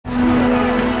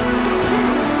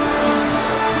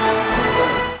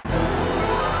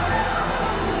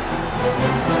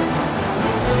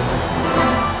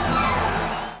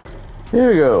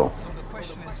Here we go.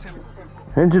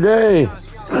 And today,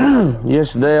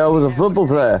 yesterday I was a football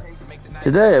player.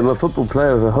 Today I'm a football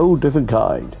player of a whole different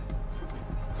kind.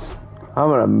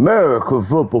 I'm an American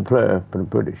football player, but I'm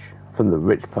British, from the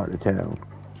rich part of town.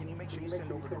 Can you make sure you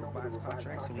send over the revised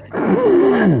contract so we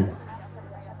can...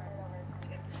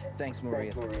 Thanks,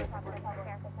 Maria.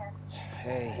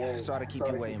 Hey, sorry to keep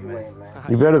you waiting, man.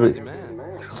 You better be.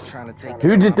 I'm trying to take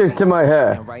Who did this to my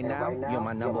hair? And right now, you're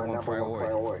my #1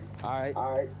 priority.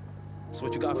 Alright? So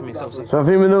what you got for me, Sosa? So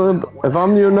if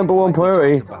I'm your #1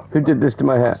 priority, who did this to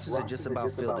my hair? Bosses are just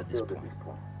about filled at this point.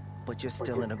 But you're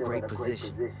still in a great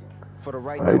position. For the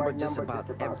right number, just about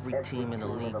every team in the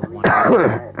league will want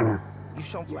to. You've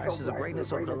shown flashes of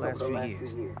greatness over the last few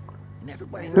years. And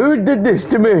everybody knows Who did this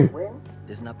to me?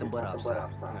 there's nothing but upside.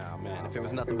 Nah, man, if it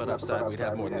was nothing but upside, we'd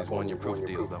have more than these one-year proof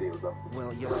deals, though.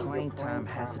 Well, your playing time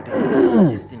hasn't been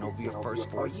consistent over your first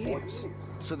 4 years.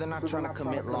 So they're not trying to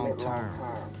commit long-term.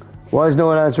 Why is no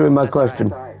one answering my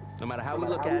question? No matter how we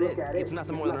look at it, it's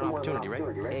nothing more than an opportunity,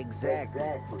 right?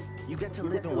 Exactly. You get to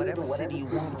live in whatever city you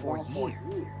want for a year.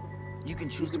 You can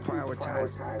choose to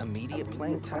prioritize immediate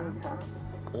playing time,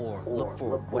 or look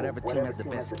for whatever team has the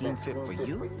best scheme fit for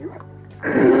you.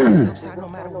 It's upside no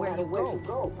matter where you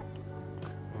go.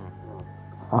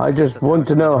 I just want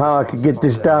to know how I could get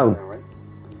this down.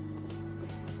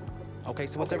 Okay,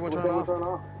 so what's everyone turning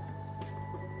off?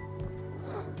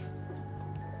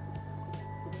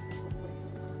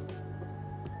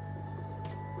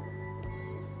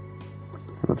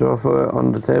 What's offer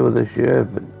on the table this year,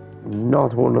 but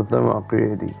not one of them are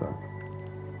creative.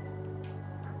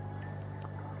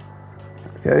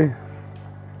 Okay.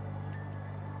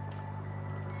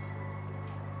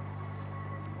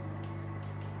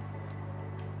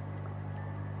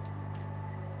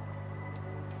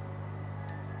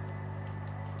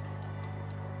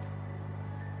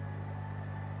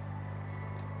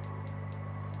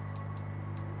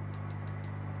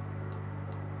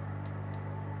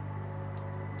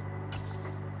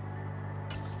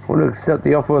 I want to accept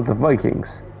the offer of the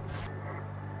Vikings.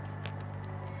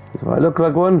 If I look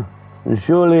like one, then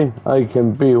surely I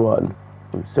can be one.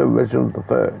 I'm Sir Reginald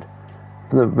III,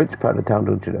 from the rich part of town,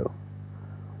 don't you know?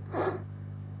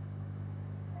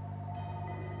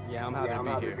 Yeah, I'm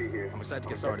happy to be here. I'm excited to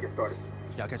get started.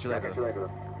 Yeah, I'll catch you later.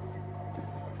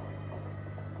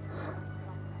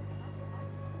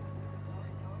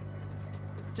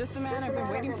 Just the man I've been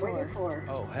waiting for.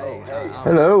 Oh, hey.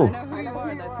 Hello. I know who you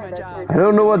are, that's my job. I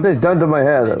don't know what they've done to my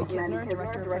hair, though. Kisner,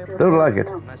 director of player Don't like it.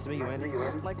 Nice to meet you, Andy.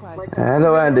 Likewise.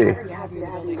 Hello, Andy. Happy to have you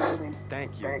in the building.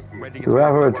 Thank you. I'm ready to get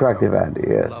Rather started. attractive, Andy, I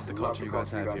yes. love the culture you guys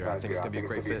have here. I think it's going to be a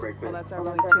great fit. Well, that's our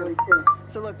belief too.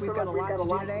 So look, we've got a lot to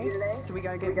do today, so we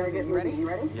gotta get moving. You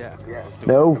ready? Yeah, let's do it.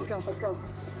 No. Let's go.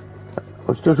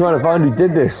 I'm still trying to find who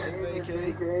did this.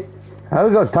 I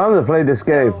haven't got time to play this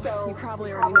game. So, you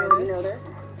probably already know this.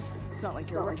 It's not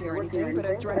like you're rookie or anything, but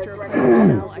as director of player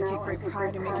personnel, I take great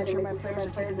pride in making sure my players are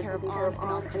taken care of on and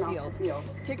off the field.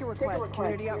 Ticket requests,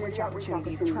 community outreach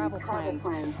opportunities, travel plans.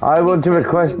 I want to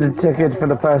request a ticket for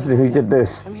the person who did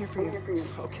this. I'm here for you.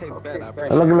 Okay, bet. I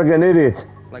appreciate I'm looking like an idiot.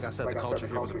 Like I said, the culture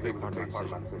here was a big part of my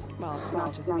decision. Well, it's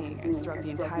not just me, it's throughout the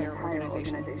entire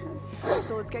organization.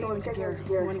 So let's get you into gear.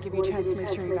 I want to give you a chance to make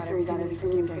sure you got everything you need for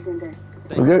game day.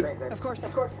 Okay. Of course.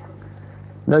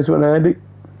 Nice one, Andy.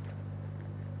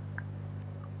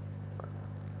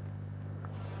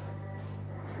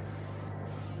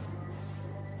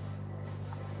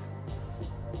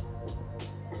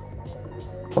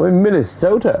 I'm in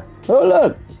Minnesota. Oh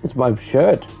look, it's my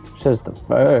shirt. It says the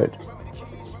bird.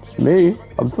 It's me.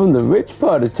 I'm from the rich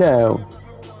part of town.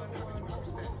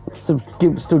 Some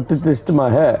gimp still did this to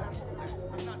my hair.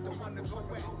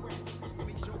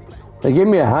 They gave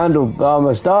me a handlebar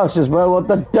moustache as well. What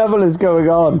the devil is going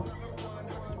on?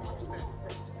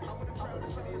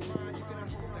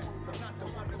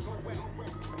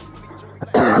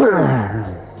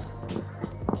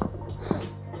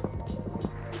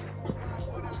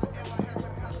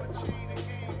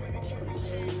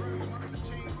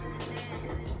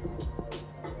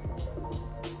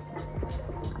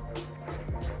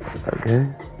 Okay.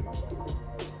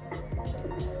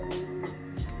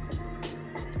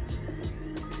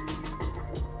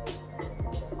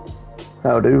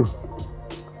 How do?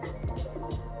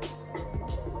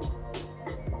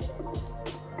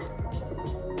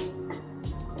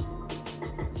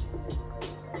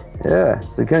 Yeah,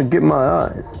 they can't get my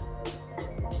eyes.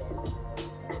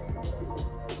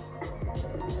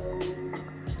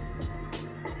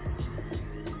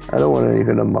 I don't want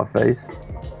anything on my face.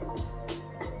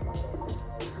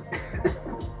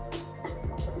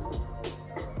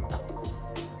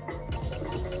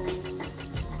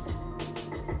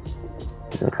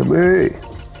 me.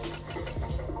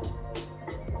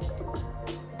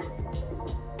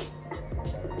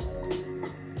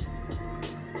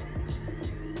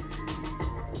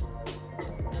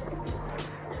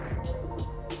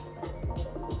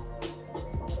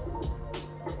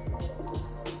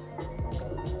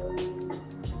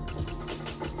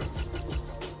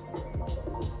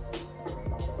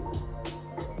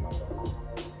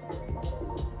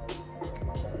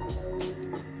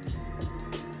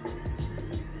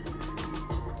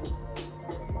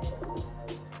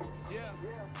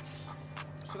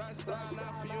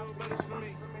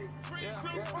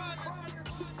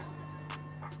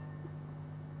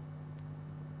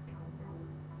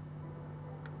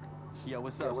 Yo,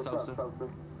 what's up, Sosa?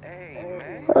 Hey,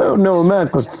 man. I don't know a man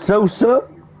called Sosa.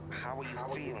 How are you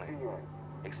feeling?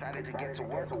 Excited to get to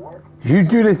work? You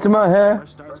do this to my hair?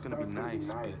 First start's gonna be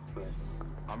nice, but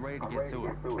I'm ready to get to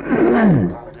it.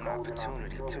 Golden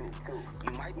opportunity, too.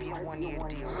 You might be a one-year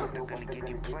deal, but they're gonna give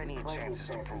you plenty of chances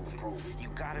to prove it. You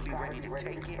gotta be ready to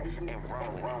take it and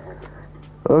run with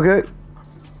it. Okay.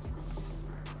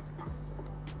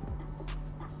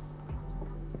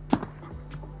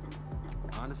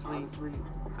 Honestly,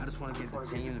 I just want to give the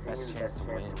team the best chance to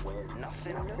win.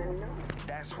 Nothing new.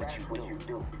 That's what you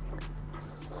do.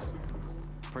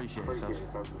 Appreciate it,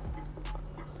 Sosa.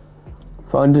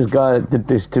 Find this guy that did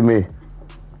this to me.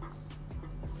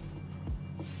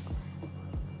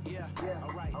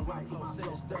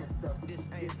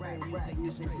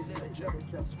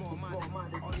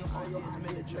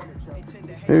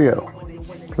 Here we go.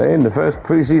 Playing the first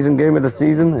preseason game of the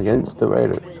season against the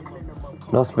Raiders.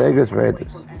 Las Vegas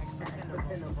Raiders.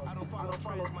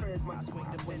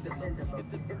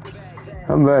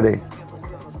 I'm ready.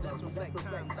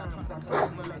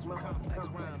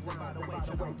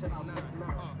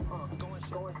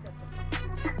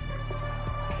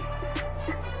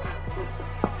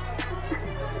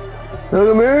 Look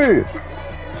at me!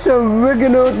 Some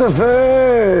reginald the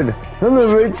third from the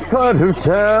rich part of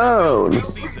town.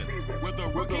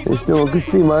 If no one can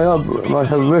see my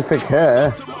horrific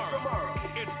hair.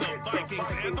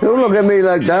 Don't look at me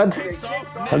like that.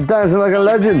 I'm dancing like a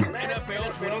legend.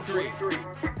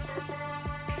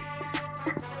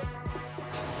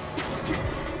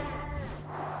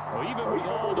 Well, even with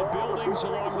all the buildings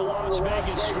along the Las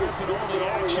Vegas Strip and all the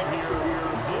action here,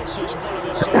 this is one of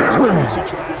the city's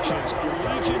attractions,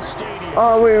 Allegiant Stadium.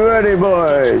 Are we ready,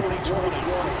 boys?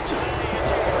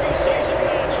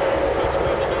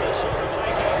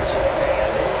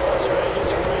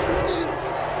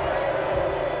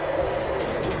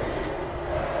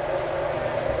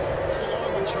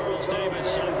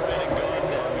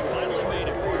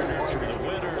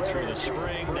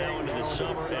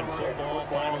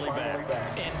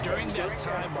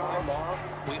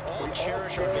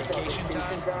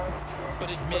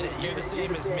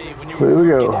 Here we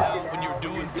go. When you were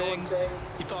doing things,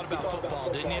 you thought about football,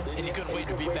 didn't you? And you couldn't wait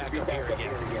to be back up here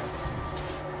again.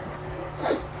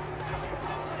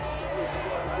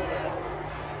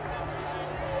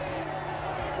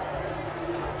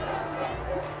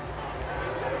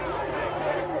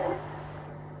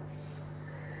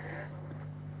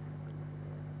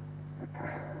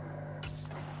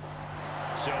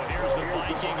 So here's the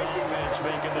Viking offense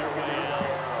making their way out.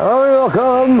 Oh, you'll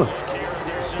come.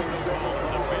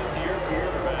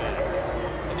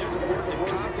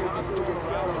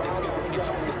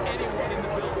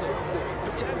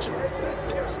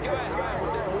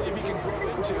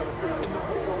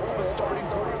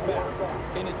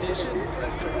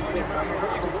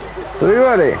 Are you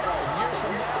ready?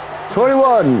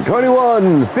 21,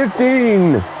 21,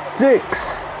 15, 6.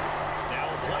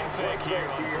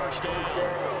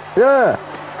 Yeah.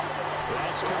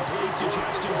 That's complete to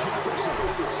Justin Jefferson.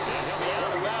 And he'll be out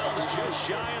of bounds just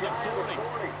shy of the 40.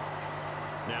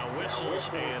 Now whistles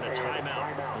and a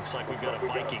timeout. Looks like we've got a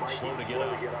Viking slow to get up.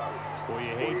 Well,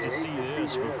 you hate to see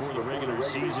this before the regular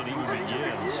season even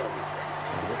begins.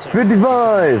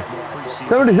 55,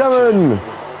 77,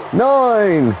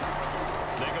 9.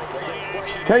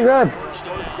 Take that.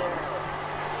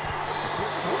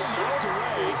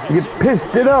 You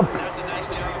pissed it up.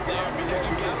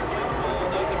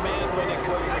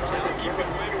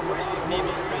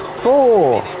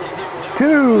 4,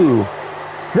 2,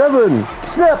 7,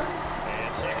 snap.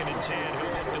 And 2nd and 10,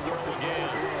 he'll look to throw again.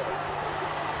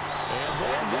 And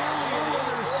then nearly an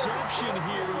interception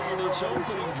here on this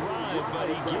opening drive, but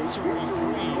he gets a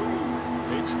reprieve.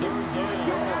 It's 3rd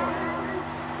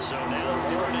down. So now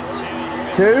 3rd and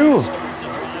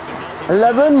 10. 2,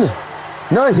 11,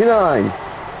 99.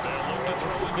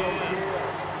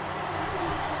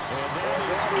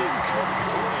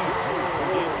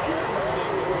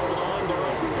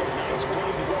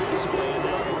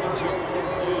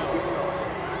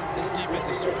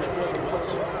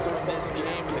 in this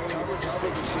game, and the coverage has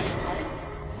been tight.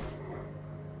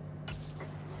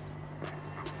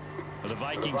 The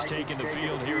Vikings taking the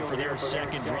field here for their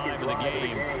second drive of the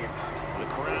game. The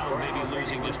crowd maybe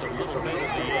losing just a little bit of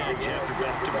the edge after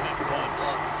back-to-back punts.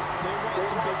 They want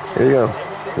some big plays. Here you go.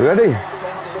 You ready?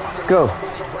 Let's go.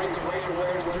 Break away,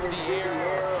 whether it's through the air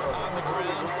or on the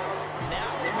ground. Now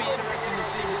it'll be interesting to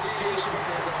see where the patience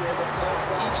is on both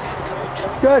sides. Each head coach.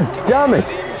 Good, damn it.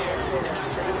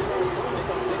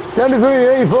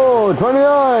 73, 84,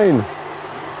 29.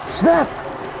 Snap.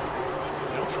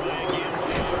 They'll try again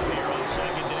way up here on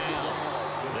second down.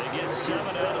 They get 7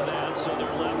 out of that, so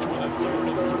they're left with a 3rd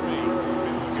and 3.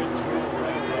 Good throw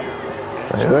right there.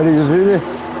 Are you ready to do this?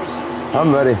 I'm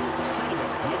ready. It's kind of a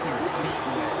get your feet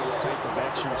wet type of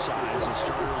exercise. The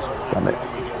starters are like, Damn it.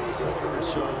 you go a quarter or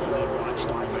so and then watch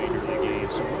the remainder of the game.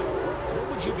 So what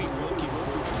would you be looking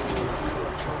for from your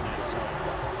coach on that side?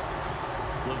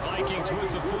 The Vikings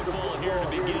with the football here to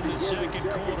begin the second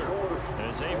quarter,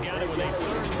 as they've got it with a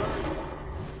 3rd.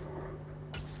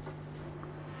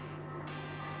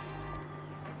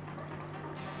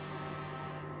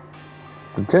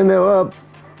 The 10 0 up.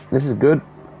 This is good.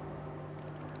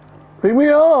 Bring me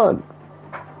on.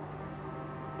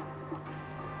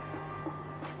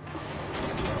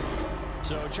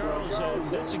 So Charles,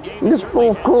 that's a game. This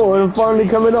fourth quarter finally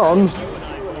coming on.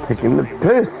 Taking the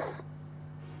piss.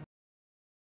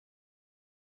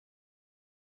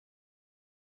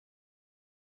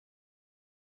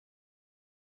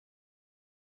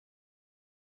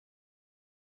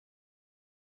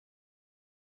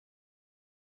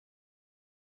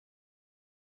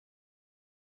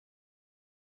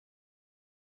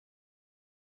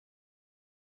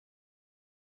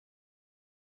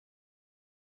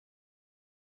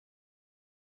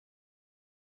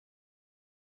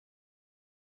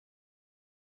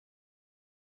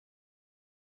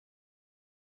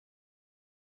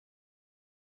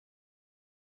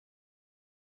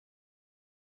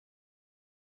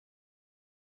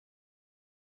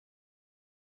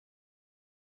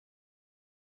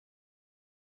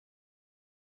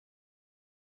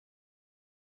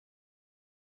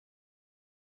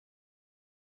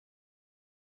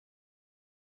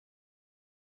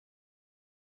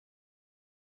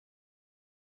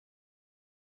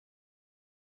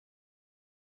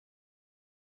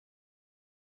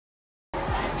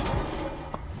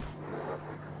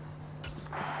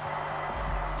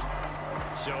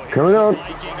 So Coming up.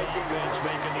 Viking offense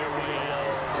making their way out.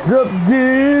 What's up,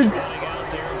 dudes? Running out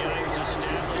there, a guy who's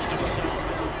established himself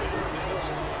as a veteran in this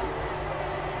league.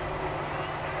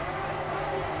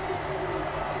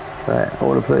 Right, I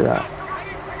want to play that.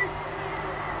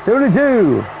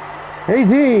 72,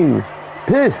 18,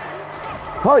 piss,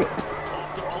 fight.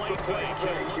 Off the play fake,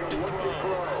 he'll look to throw.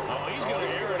 Oh, he's going to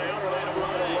air it out right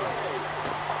away.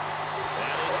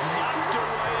 And it's knocked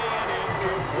away and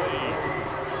incomplete.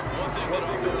 One thing that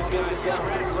offensive guys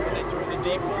stress when they throw the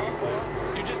deep ball,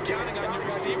 you're just counting on your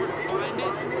receiver to find it,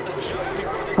 adjust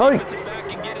before the defensive back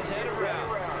can get his head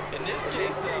around. In this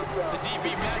case, the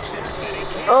DB matched it. And he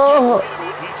can't Oh.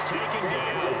 He's taken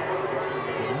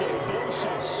down. Nick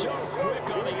Bosa so quick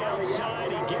on the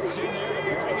outside. He gets in there to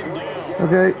bring him down.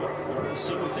 Okay. We'll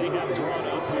see what they have drawn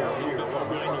up here. A little bit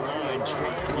behind the line.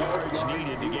 12 yards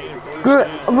needed to gain first Good.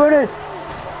 down. I'm ready. And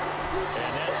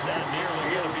that's not nearly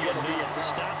going to be enough.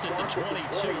 Stopped at the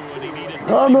 22, and he needed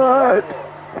I'm hurt.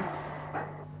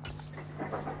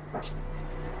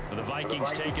 The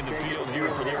Vikings taking the field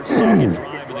here for their second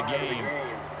drive of the game.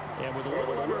 And with a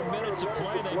little over a minute to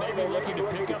play, they may be looking to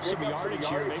pick up some yardage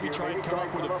here, maybe try and come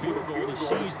up with a field goal to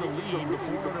seize the lead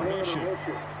before intermission.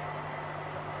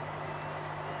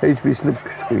 HB slip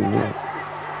screen, yeah.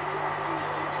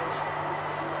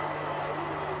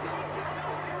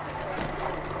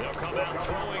 They'll come out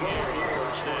throwing here on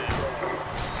first down.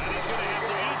 And he's going to have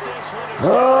to eat this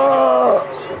one. Oh.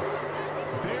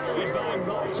 Buried by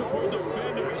multiple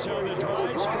defenders on the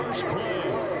drive's first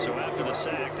play. So after the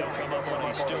sack, they'll come up on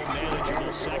a still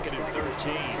manageable 2nd and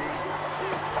 13.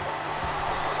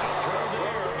 They'll throw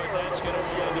there, but that's going to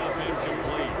wind up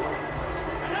incomplete.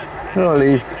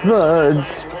 Holy fudge.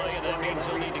 Last play, and that means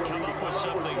they'll need to come up with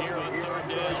something here on 3rd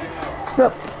down.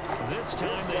 Yep. This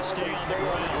time they stay on the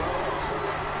ground.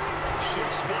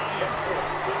 Shifts by him.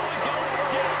 Oh, he's going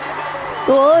down the middle.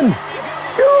 Go on.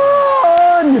 Go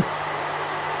on.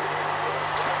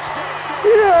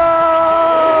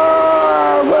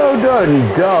 Yeah. Well done,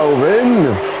 Darwin.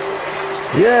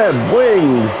 Yeah,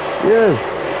 wings. Yes.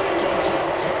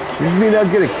 Did you mean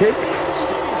I'd get a kick?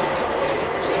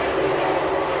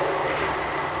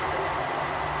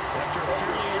 After a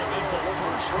fairly uneventful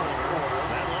first quarter,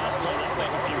 that last play, that'll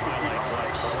make a few highlight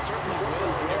clips. Certainly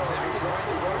will. And you're exactly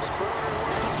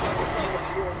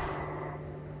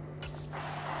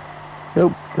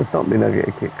Nope, that's not mean I get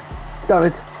a kick. Damn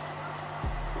it.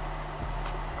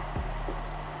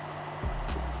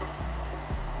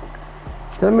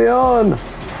 Send me on!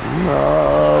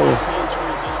 No.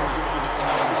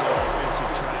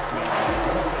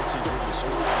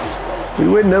 We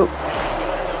win now.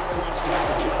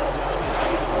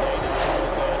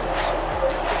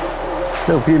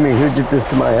 Don't feed me, who did this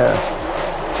to my hair?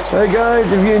 Hey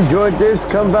guys, if you enjoyed this,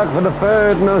 come back for the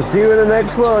third and I'll see you in the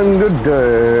next one. Good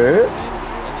day.